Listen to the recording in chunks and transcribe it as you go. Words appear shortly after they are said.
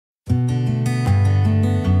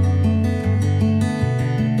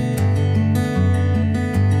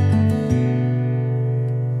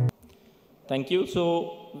Thank you.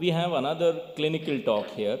 So we have another clinical talk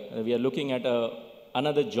here. We are looking at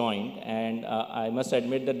another joint, and I must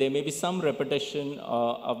admit that there may be some repetition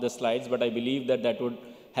of the slides, but I believe that that would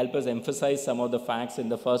help us emphasize some of the facts in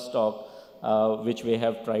the first talk, which we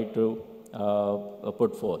have tried to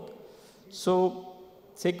put forth. So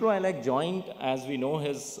sacroiliac joint, as we know,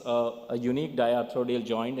 is a unique diarthrodial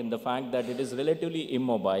joint in the fact that it is relatively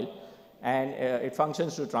immobile, and it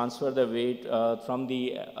functions to transfer the weight from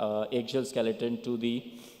the axial skeleton to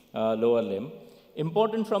the lower limb.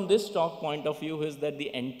 Important from this talk point of view is that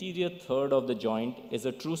the anterior third of the joint is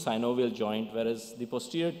a true synovial joint, whereas the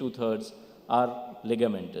posterior two-thirds are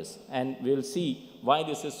ligamentous. And we'll see why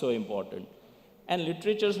this is so important. And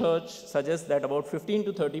literature suggests that about 15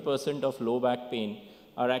 to 30% of low back pain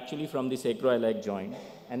are actually from the sacroiliac joint.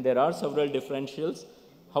 And there are several differentials.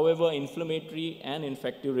 However, inflammatory and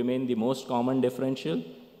infective remain the most common differential,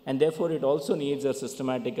 and therefore it also needs a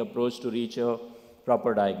systematic approach to reach a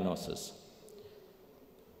proper diagnosis.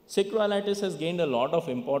 Sacroiliitis has gained a lot of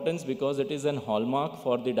importance because it is an hallmark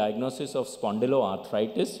for the diagnosis of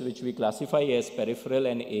spondyloarthritis, which we classify as peripheral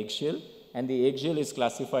and axial, and the axial is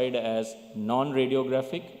classified as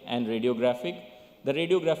non-radiographic and radiographic. The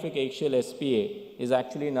radiographic axial SPA is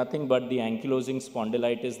actually nothing but the ankylosing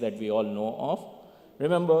spondylitis that we all know of.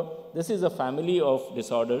 Remember, this is a family of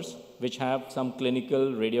disorders which have some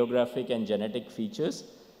clinical, radiographic, and genetic features.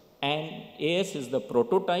 And AS is the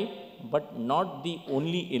prototype, but not the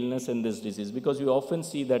only illness in this disease, because we often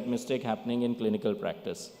see that mistake happening in clinical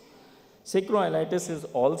practice. Sacroiliitis is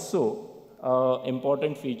also an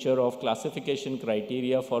important feature of classification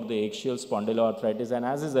criteria for the axial spondyloarthritis. And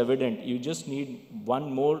as is evident, you just need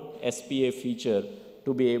one more SPA feature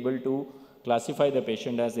to be able to classify the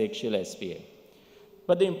patient as axial SPA.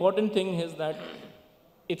 But the important thing is that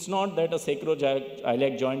it's not that a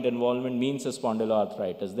sacroiliac joint involvement means a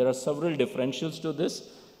spondyloarthritis. There are several differentials to this,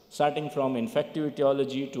 starting from infective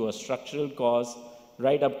etiology to a structural cause,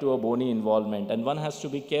 right up to a bony involvement. And one has to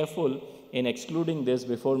be careful in excluding this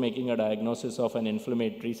before making a diagnosis of an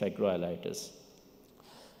inflammatory sacroiliitis.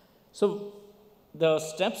 So the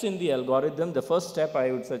steps in the algorithm, the first step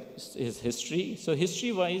I would suggest is history. So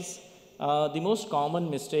history-wise, the most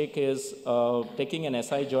common mistake is taking an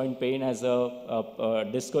SI joint pain as a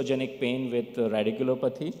discogenic pain with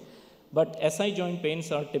radiculopathy. But SI joint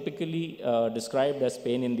pains are typically described as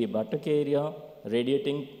pain in the buttock area,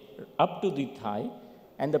 radiating up to the thigh.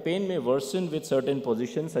 And the pain may worsen with certain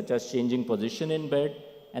positions, such as changing position in bed.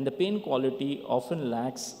 And the pain quality often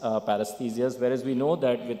lacks paresthesias, whereas we know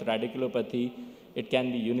that with radiculopathy, it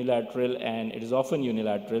can be unilateral, and it is often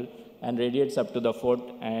unilateral, and radiates up to the foot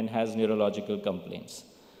and has neurological complaints.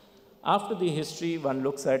 After the history, one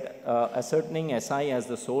looks at ascertaining SI as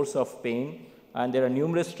the source of pain, and there are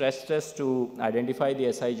numerous stress tests to identify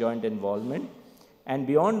the SI joint involvement. And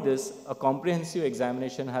beyond this, a comprehensive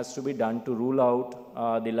examination has to be done to rule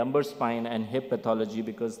out the lumbar spine and hip pathology,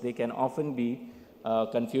 because they can often be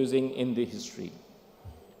confusing in the history.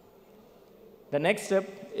 The next step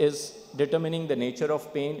is determining the nature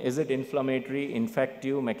of pain. Is it inflammatory,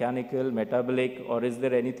 infective, mechanical, metabolic, or is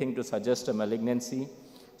there anything to suggest a malignancy?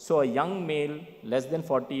 So a young male, less than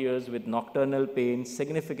 40 years, with nocturnal pain,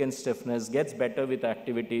 significant stiffness, gets better with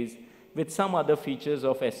activities, with some other features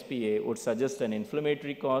of SPA would suggest an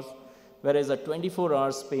inflammatory cause, whereas a 24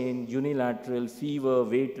 hours pain, unilateral, fever,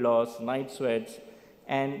 weight loss, night sweats,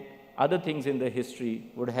 and other things in the history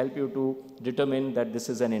would help you to determine that this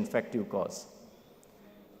is an infective cause.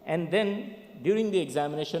 And then during the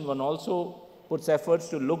examination, one also puts efforts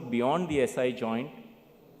to look beyond the SI joint,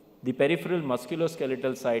 the peripheral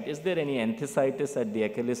musculoskeletal site. Is there any enthesitis at the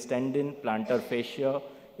Achilles tendon, plantar fascia?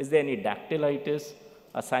 Is there any dactylitis,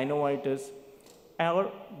 a synovitis?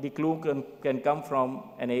 Or the clue can come from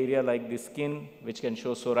an area like the skin, which can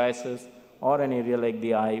show psoriasis, or an area like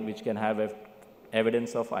the eye, which can have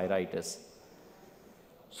evidence of iritis.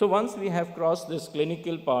 So once we have crossed this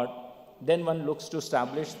clinical part, then one looks to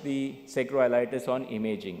establish the sacroiliitis on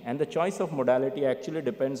imaging. And the choice of modality actually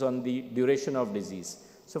depends on the duration of disease.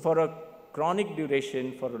 So for a chronic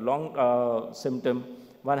duration, for a long symptom,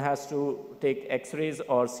 one has to take X-rays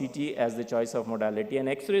or CT as the choice of modality. And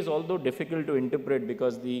X-rays, although difficult to interpret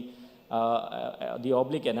because the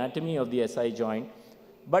oblique anatomy of the SI joint,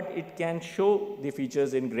 but it can show the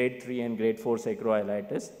features in grade 3 and grade 4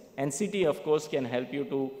 sacroiliitis. And CT, of course, can help you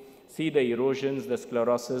to see the erosions, the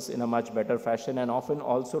sclerosis in a much better fashion, and often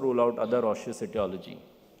also rule out other osseous etiology.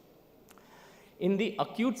 In the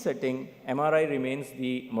acute setting, MRI remains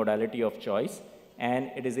the modality of choice, and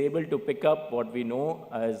it is able to pick up what we know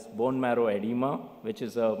as bone marrow edema, which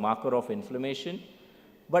is a marker of inflammation.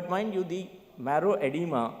 But mind you, the marrow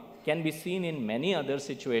edema can be seen in many other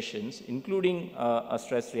situations, including a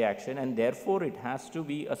stress reaction, and therefore it has to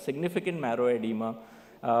be a significant marrow edema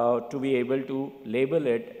to be able to label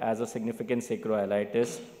it as a significant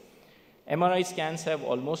sacroiliitis. MRI scans have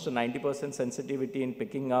almost a 90% sensitivity in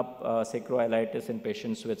picking up sacroiliitis in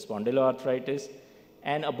patients with spondyloarthritis,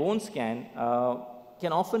 and a bone scan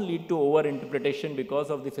can often lead to overinterpretation because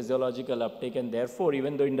of the physiological uptake, and therefore,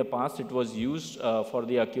 even though in the past it was used for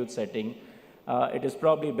the acute setting, it is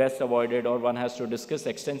probably best avoided, or one has to discuss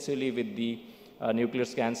extensively with the nuclear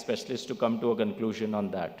scan specialist to come to a conclusion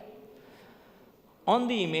on that. On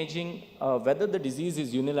the imaging, whether the disease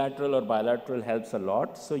is unilateral or bilateral helps a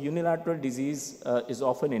lot. So unilateral disease is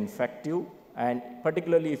often infective, and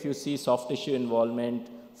particularly if you see soft tissue involvement,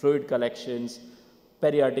 fluid collections,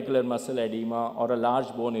 periarticular muscle edema, or a large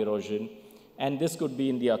bone erosion. And this could be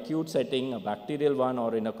in the acute setting, a bacterial one,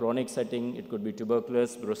 or in a chronic setting, it could be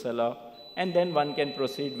tuberculosis, brucella, and then one can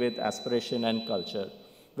proceed with aspiration and culture.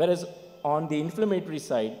 Whereas on the inflammatory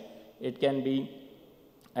side, it can be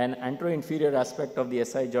an anteroinferior aspect of the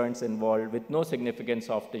SI joints involved with no significant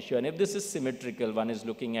soft tissue. And if this is symmetrical, one is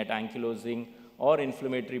looking at ankylosing or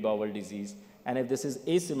inflammatory bowel disease. And if this is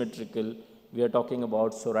asymmetrical, we are talking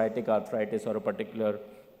about psoriatic arthritis or a particular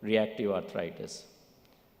reactive arthritis.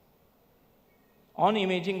 On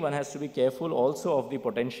imaging, one has to be careful also of the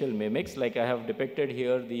potential mimics, like I have depicted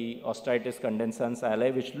here the osteitis condensans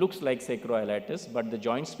ali, which looks like sacroiliitis, but the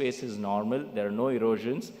joint space is normal, there are no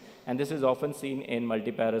erosions, and this is often seen in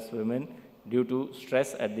multiparous women due to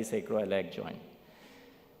stress at the sacroiliac joint.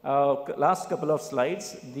 Last couple of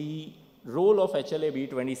slides, the role of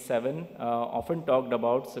HLA-B27 often talked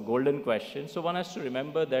about, it's a golden question. So one has to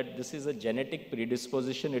remember that this is a genetic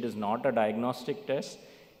predisposition, it is not a diagnostic test.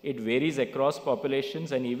 It varies across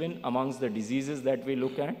populations and even amongst the diseases that we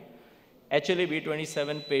look at.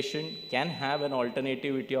 HLA-B27 patient can have an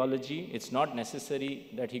alternative etiology. It's not necessary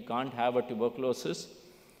that he can't have a tuberculosis.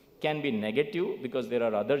 Can be negative because there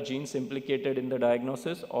are other genes implicated in the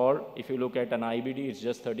diagnosis, or if you look at an IBD, it's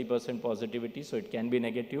just 30% positivity, so it can be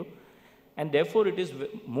negative. And therefore, it is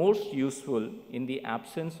most useful in the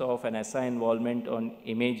absence of an SI involvement on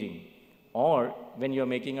imaging, or when you're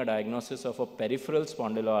making a diagnosis of a peripheral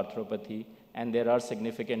spondyloarthropathy and there are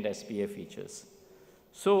significant SPA features.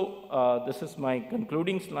 So this is my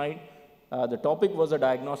concluding slide. The topic was a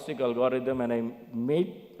diagnostic algorithm, and I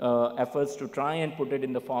made efforts to try and put it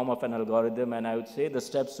in the form of an algorithm, and I would say the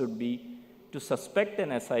steps would be to suspect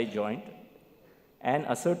an SI joint and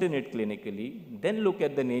ascertain it clinically, then look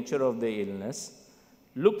at the nature of the illness,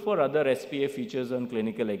 look for other SPA features on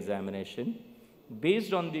clinical examination.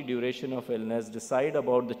 Based on the duration of illness, decide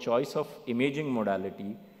about the choice of imaging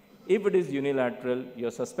modality. If it is unilateral,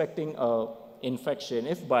 you're suspecting an infection.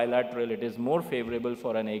 If bilateral, it is more favorable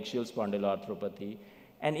for an axial spondyloarthropathy.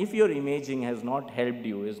 And if your imaging has not helped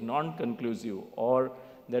you, is non-conclusive, or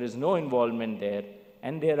there is no involvement there,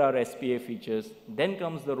 and there are SPA features, then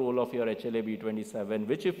comes the role of your HLA-B27,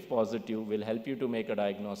 which if positive will help you to make a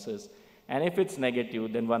diagnosis. And if it's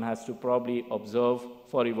negative, then one has to probably observe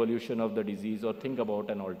for evolution of the disease or think about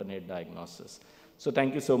an alternate diagnosis. So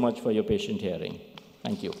thank you so much for your patient hearing.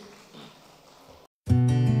 Thank you.